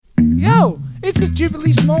It's the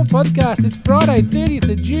Stupidly Small Podcast. It's Friday,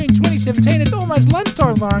 30th of June, 2017. It's almost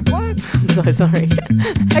lunchtime, Lauren Clark. I'm so sorry.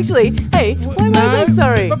 Actually, hey, why am I so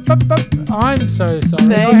sorry? I'm so sorry.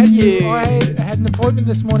 Thank you. I had an appointment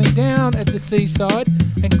this morning down at the seaside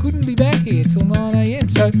and couldn't be back here till 9 a.m.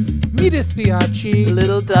 So, middest Archie.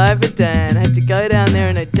 Little diver Dan had to go down there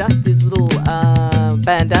and adjust his little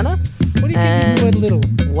bandana. What do you think of the word little?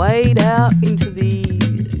 Wade out into the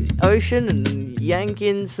ocean and yank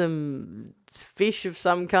in some fish of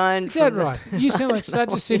some kind. Is that right? You sound like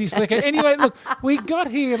such a city slicker. Anyway, look, we got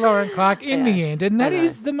here, Lauren Clark, in the end, and that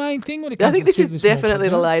is the main thing when it comes I think to this is definitely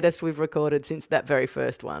the latest we've recorded since that very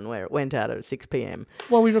first one where it went out at 6 p.m.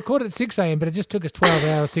 Well, we recorded at 6 a.m., but it just took us 12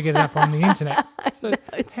 hours to get it up on the internet. So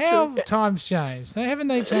how have times changed? Haven't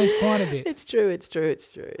they changed quite a bit? It's true.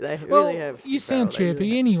 They really have. You sound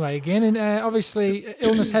chirpy anyway again, and obviously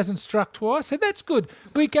illness hasn't struck twice, so that's good.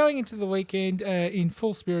 We're going into the weekend in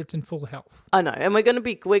full spirits and full health. I know, and we're going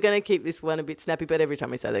to keep this one a bit snappy, but every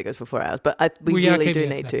time we say that it goes for 4 hours. But we really do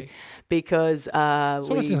need to, because it's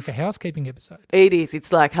almost like a housekeeping episode. It is.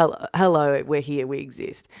 It's like hello, we're here, we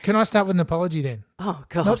exist. Can I start with an apology then? Oh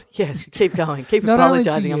God, yes. Keep going. Keep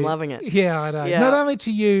apologising. I'm loving it. Yeah, I know. Yeah. Not only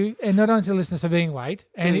to you and not only to listeners for being late,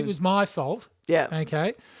 and it was my fault. Yeah.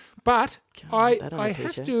 Okay, but I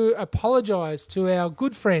have to apologise to our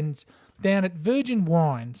good friends down at Virgin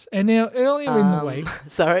Wines. And now earlier in the week...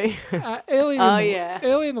 Sorry?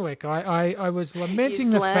 Earlier in the week, I was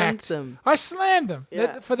lamenting the fact... I slammed them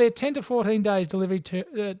for their 10 to 14 days delivery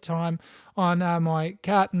time on my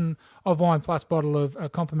carton of wine plus bottle of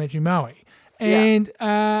complimentary Moe. And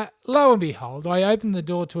lo and behold, I opened the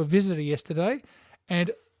door to a visitor yesterday,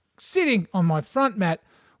 and sitting on my front mat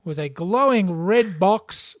was a glowing red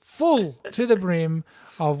box full to the brim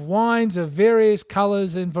of wines of various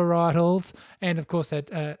colours and varietals, and of course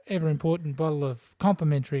that ever-important bottle of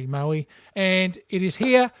complimentary Moe. And it is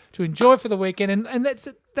here to enjoy for the weekend. And that's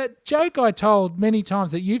that joke I told many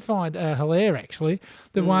times that you find hilarious, actually,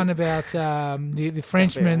 the one about the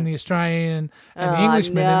Frenchman, the Australian, and the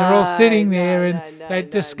Englishman, and they're all sitting there and they're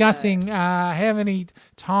discussing how many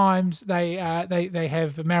times they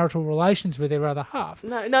have marital relations with their other half.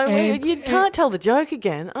 You can't tell the joke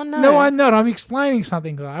again. Oh, no. No, I'm not. I'm explaining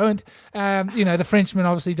something, though. And, the Frenchman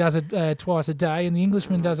obviously does it twice a day, and the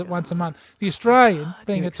Englishman does it once a month. The Australian,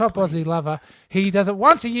 being a top Aussie lover, he does it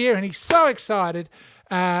once a year, and he's so excited.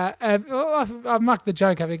 I've mucked the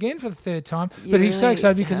joke up again for the third time, but he's so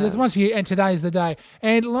excited because it's once a year, and today's the day.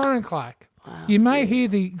 And Lauren Clark, you may hear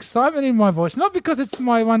the excitement in my voice, not because it's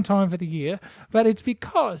my one time for the year, but it's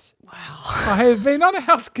because I have been on a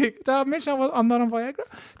health kick. Did I mention I'm not on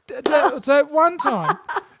Viagra? So one time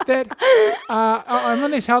that I'm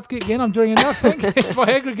on this health kick again, I'm doing nothing.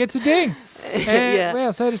 Viagra gets a ding.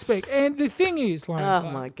 Well, so to speak. And the thing is, Lauren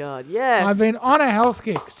Clark, my God, yes. I've been on a health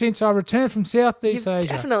kick since I returned from Southeast Asia.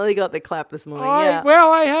 Definitely got the clap this morning.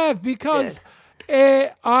 Well, I have, because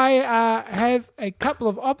I have a couple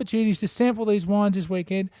of opportunities to sample these wines this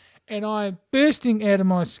weekend, and I am bursting out of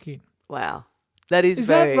my skin. Wow. That is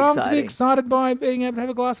very exciting. Is that wrong to be excited by being able to have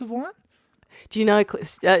a glass of wine? Do you know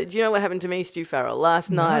what happened to me, Stu Farrell? Last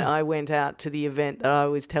night I went out to the event that I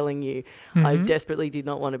was telling you I desperately did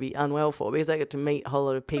not want to be unwell for, because I got to meet a whole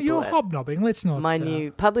lot of people. You're hobnobbing. Let's not. My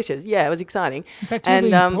new publishers. Yeah, it was exciting. In fact,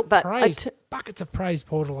 buckets of praise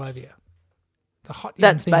poured all over you.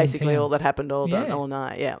 That's basically all that happened all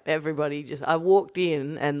night. Yeah, everybody I walked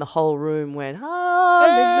in and the whole room went,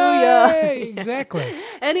 hallelujah. Exactly.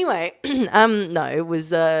 Anyway, no, it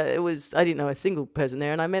was, I didn't know a single person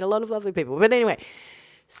there, and I met a lot of lovely people. But anyway,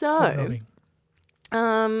 so,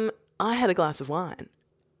 I had a glass of wine,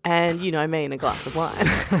 and you know me and a glass of wine.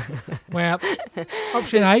 Well,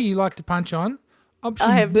 option A, you like to punch on.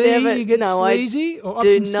 Option B, you get sleazy, or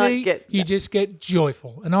option C, you just get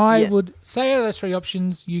joyful. And I would say out of those three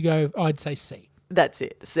options, I'd say C. That's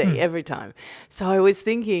it, C, every time. So I was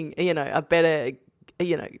thinking, I better,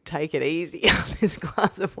 take it easy on this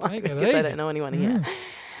glass of wine, because I don't know anyone here.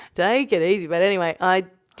 Take it easy. But anyway, I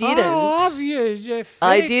didn't. I love you, Jeff Fennick.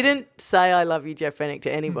 I didn't say I love you, Jeff Fennick,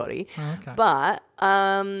 to anybody. Okay. But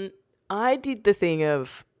I did the thing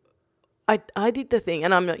of... I did the thing,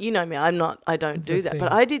 and I'm not, you know me, I don't do that,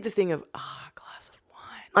 but I did the thing of, a glass of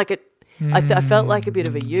wine. Like I felt like a bit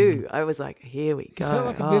of a you. I was like, here we go. You felt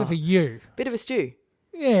like a bit of a you. Bit of a stew.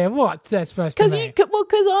 Yeah, what's that supposed to mean? Because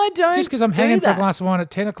I don't. Just because I'm hanging for a glass of wine at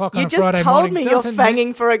 10 o'clock on a Friday morning. You just told me you're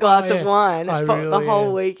fanging for a glass of wine for the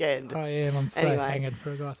whole weekend. I am. I'm so hanging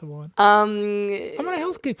for a glass of wine. I'm on a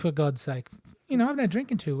health kick, for God's sake. I haven't had a drink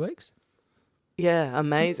in 2 weeks. Yeah,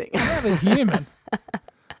 amazing. I'm a human.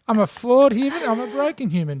 I'm a flawed human. I'm a broken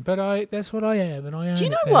human, but that's what I am, and I own it. Do you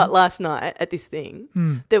know what? Last night at this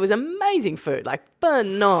thing, there was amazing food, like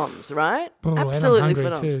phenoms, right? Oh, absolutely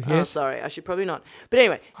phenoms. Too, yes. Oh, sorry, I should probably not. But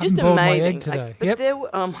anyway, just amazing. My egg today. Like,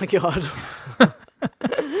 oh my god.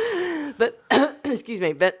 But excuse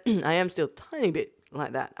me, but I am still a tiny bit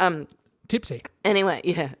like that. Tipsy. Anyway,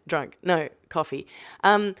 yeah, drunk. No, coffee.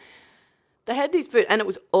 They had this food, and it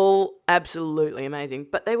was all absolutely amazing.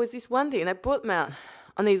 But there was this one thing, and they brought them out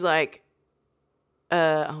on these like,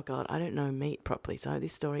 oh God, I don't know meat properly, so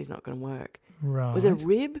this story is not going to work. Right. Was it a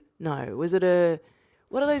rib? No. Was it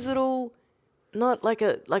what are those little, not like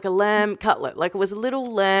a lamb cutlet, like it was a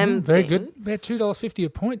little lamb very thing. good. About $2.50 a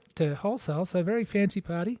point to wholesale, so very fancy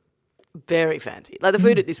party. Very fancy. Like the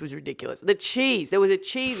food at this was ridiculous. The cheese, there was a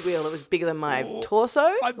cheese wheel that was bigger than my torso.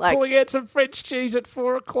 I'm pulling out some French cheese at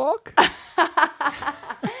 4:00.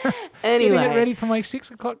 Anyway. Getting it ready for my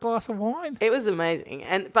 6:00 glass of wine. It was amazing.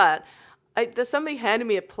 But somebody handed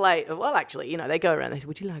me a plate of, well, actually, they go around, they said,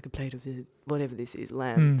 would you like a plate of the, whatever this is,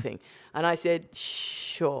 lamb thing? And I said,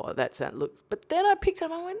 sure, look. But then I picked it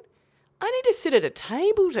up and I went, I need to sit at a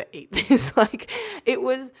table to eat this. Like, it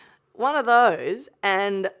was one of those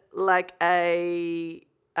and like a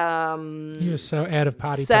you were so out of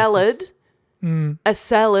party salad, a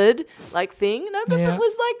salad like thing. No, but it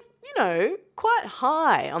was like, quite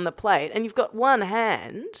high on the plate, and you've got one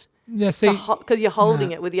hand. Yeah, see, because you're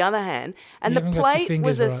holding it with the other hand, and the plate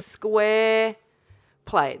was a square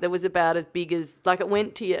plate that was about as big as, like, it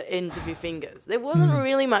went to your ends of your fingers. There wasn't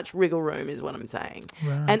really much wriggle room, is what I'm saying.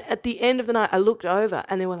 Right. And at the end of the night, I looked over,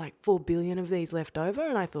 and there were like 4 billion of these left over,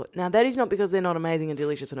 and I thought, now that is not because they're not amazing and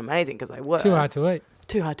delicious and amazing, because they were. Too hard to eat.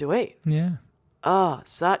 Too hard to eat. Yeah. Oh,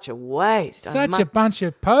 such a waste. Such a bunch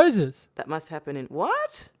of posers. That must happen in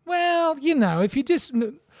what? Well, if you're just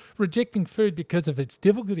rejecting food because of its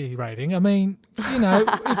difficulty rating, I mean,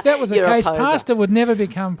 if that was the case, pasta would never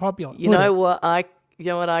become popular. You know what I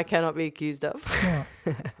cannot be accused of?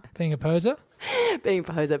 What? Being a poser? Being a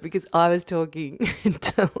poser, because I was talking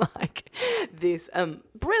to like this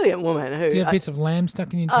brilliant woman who. Do you have bits of lamb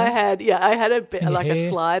stuck in your teeth? I had a bit like a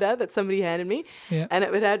slider that somebody handed me, and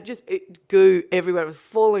it had just goo everywhere. It was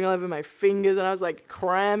falling all over my fingers, and I was like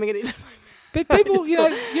cramming it into my mouth. But people,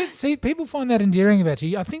 people find that endearing about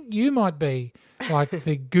you. I think you might be like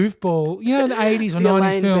the goofball, in the 80s or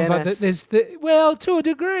 90s films. Like that, to a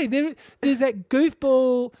degree, there's that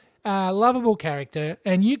goofball, lovable character,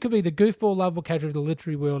 and you could be the goofball, lovable character of the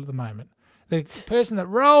literary world at the moment. The person that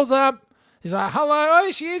rolls up is like, hello, oh,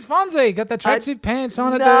 she is Fonzie. Got the tracksuit pants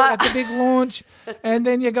on at the big launch, and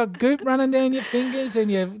then you got goop running down your fingers,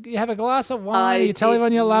 and you have a glass of wine, and you tell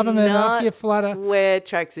everyone you love them, and off you flutter. Wear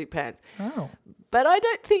tracksuit pants. Oh. But I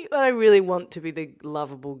don't think that I really want to be the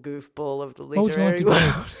lovable goofball of the literary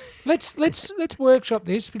world. Let's workshop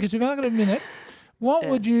this, because we've only got a minute. How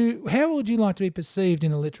would you like to be perceived in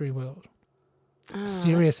the literary world?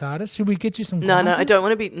 Serious artist? Should we get you some glasses? No, I don't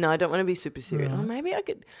want to be super serious. Right. Oh, maybe I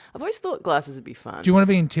could. I've always thought glasses would be fun. Do you want to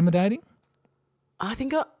be intimidating? I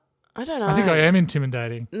think I don't know. I think I am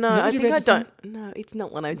intimidating. No, I think I don't. No, it's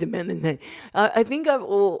not what I'm demanding. I think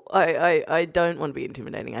I don't want to be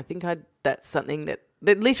intimidating. I think that's something that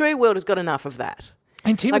the literary world has got enough of that.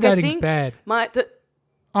 Intimidating's bad.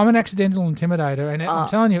 I'm an accidental intimidator, and I'm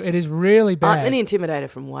telling you, it is really bad. I'm an intimidator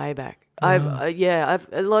from way back. I've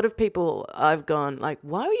a lot of people. I've gone like,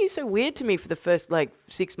 why were you so weird to me for the first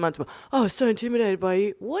 6 months? Oh, I was so intimidated by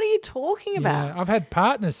you. What are you talking about? Yeah, I've had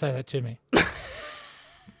partners say that to me.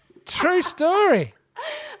 True story.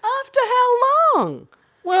 After how long?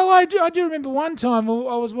 Well, I do remember one time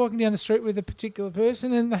I was walking down the street with a particular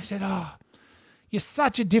person, and they said, "Oh, you're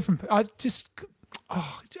such a different."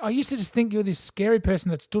 I used to just think you were this scary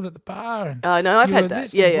person that stood at the bar. And no, I've had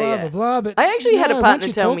that. Blah, blah. But I actually had a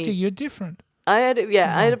partner tell me you're different. I had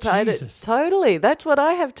totally. That's what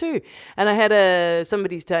I have too. And I had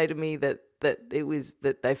somebody say to me that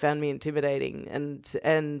they found me intimidating,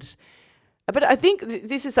 and. But I think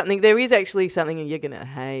this is something. There is actually something, and you're going to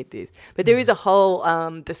hate this. But there is a whole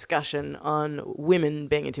discussion on women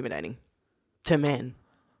being intimidating to men.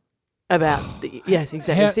 Yes,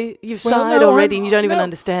 exactly. See, you've sighed already, and you don't even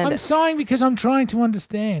understand it. I'm sighing because I'm trying to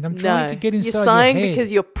understand. I'm trying to get inside your head. You're sighing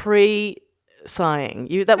because you're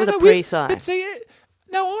pre-sighing. That was a pre-sigh. But see,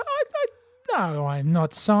 no, I'm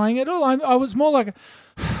not sighing at all. I was more like,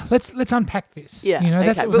 let's unpack this. Yeah,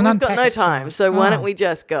 that's okay. But we've got no time, so why don't we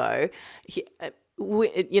just go?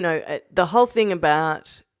 The whole thing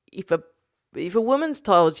about if a woman's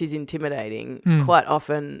told she's intimidating, quite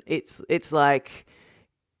often it's like,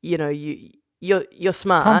 you're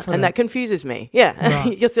smart, confident. And that confuses me. Yeah,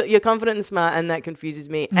 right. You're confident and smart, and that confuses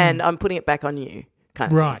me, and I'm putting it back on you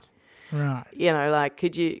kind of right. thing. Right. You know, like,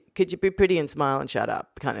 could you be pretty and smile and shut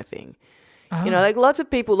up kind of thing. You know, like lots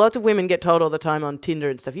of women get told all the time on Tinder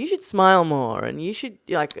and stuff, you should smile more and you should,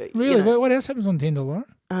 like... Really? You know, what else happens on Tinder, Lauren?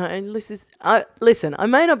 And listen, I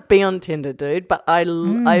may not be on Tinder, dude, but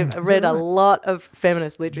I've read a lot of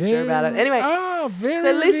feminist literature about it. Anyway.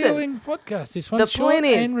 Very revealing podcast. This one's short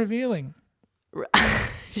and revealing.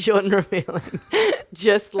 Short and revealing.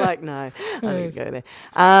 Just like, no, I didn't go there.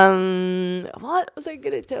 What was I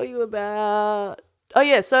going to tell you about? Oh,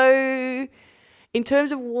 yeah, so... In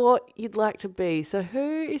terms of what you'd like to be, so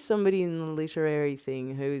who is somebody in the literary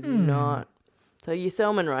thing who's not... So your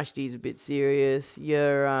Salman Rushdie's a bit serious.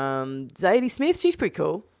 Your Zadie Smith, she's pretty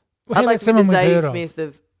cool. I'd like to be the Zadie Smith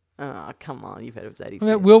of... Oh, come on, you've heard of Zadie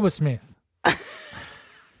Smith. Wilbur Smith.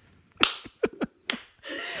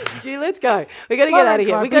 Stu, let's go. We've got to get out of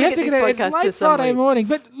here. We've got to get this podcast to late Friday morning.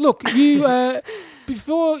 But look, you...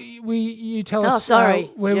 Before you tell us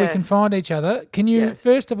where we can find each other, can you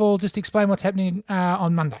first of all just explain what's happening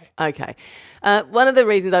on Monday? Okay. One of the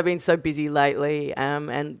reasons I've been so busy lately,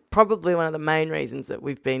 and probably one of the main reasons that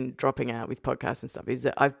we've been dropping out with podcasts and stuff, is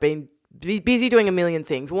that I've been busy doing a million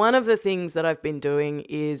things. One of the things that I've been doing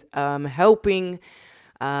is helping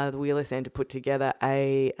the Wheeler Centre put together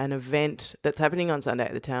an event that's happening on Sunday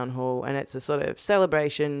at the Town Hall, and it's a sort of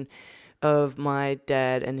celebration of my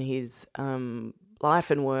dad and his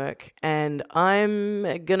life and work, and I'm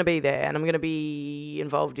going to be there and I'm going to be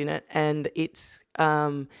involved in it, and it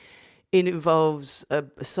involves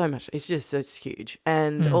so much. It's huge.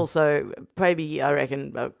 And also maybe I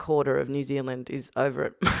reckon a quarter of New Zealand is over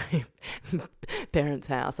at my parents'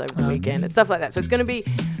 house over the weekend and stuff like that. So it's going to be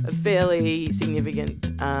a fairly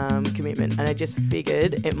significant commitment, and I just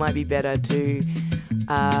figured it might be better to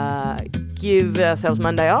give ourselves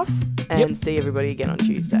Monday off and see everybody again on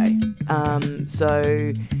Tuesday.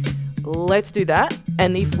 So let's do that.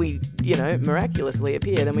 And if we, miraculously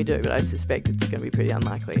appear, then we do. But I suspect it's going to be pretty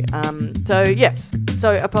unlikely.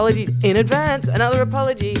 So apologies in advance. Another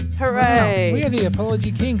apology. Hooray. Wow. We are the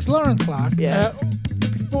apology kings. Lauren Clark. Yes.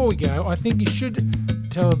 Before we go, I think you should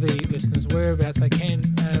tell the listeners whereabouts they can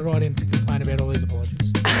write in to complain about all these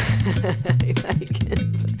apologies. They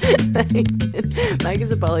can make us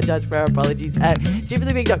apologise for our apologies at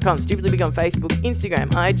stupidlybig.com, stupidlybig on Facebook, Instagram,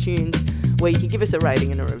 iTunes, where you can give us a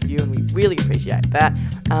rating and a review, and we really appreciate that.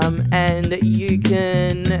 And you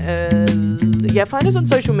can find us on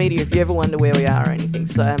social media if you ever wonder where we are or anything.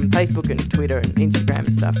 So Facebook and Twitter and Instagram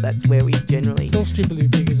and stuff, that's where we generally... It's all Stupidly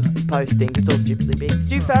Big, isn't it? Post things. It's all Stupidly Big.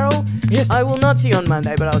 Stu Farrell, yes. I will not see you on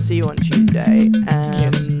Monday, but I'll see you on Tuesday.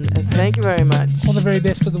 Yes. Thank you very much. All the very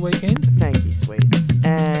best for the weekend. Thank you, sweets.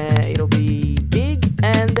 It'll be big,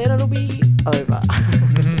 and then it'll be over.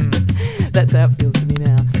 That's how it feels to me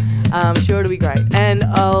now. I'm sure it'll be great. And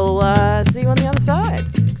I'll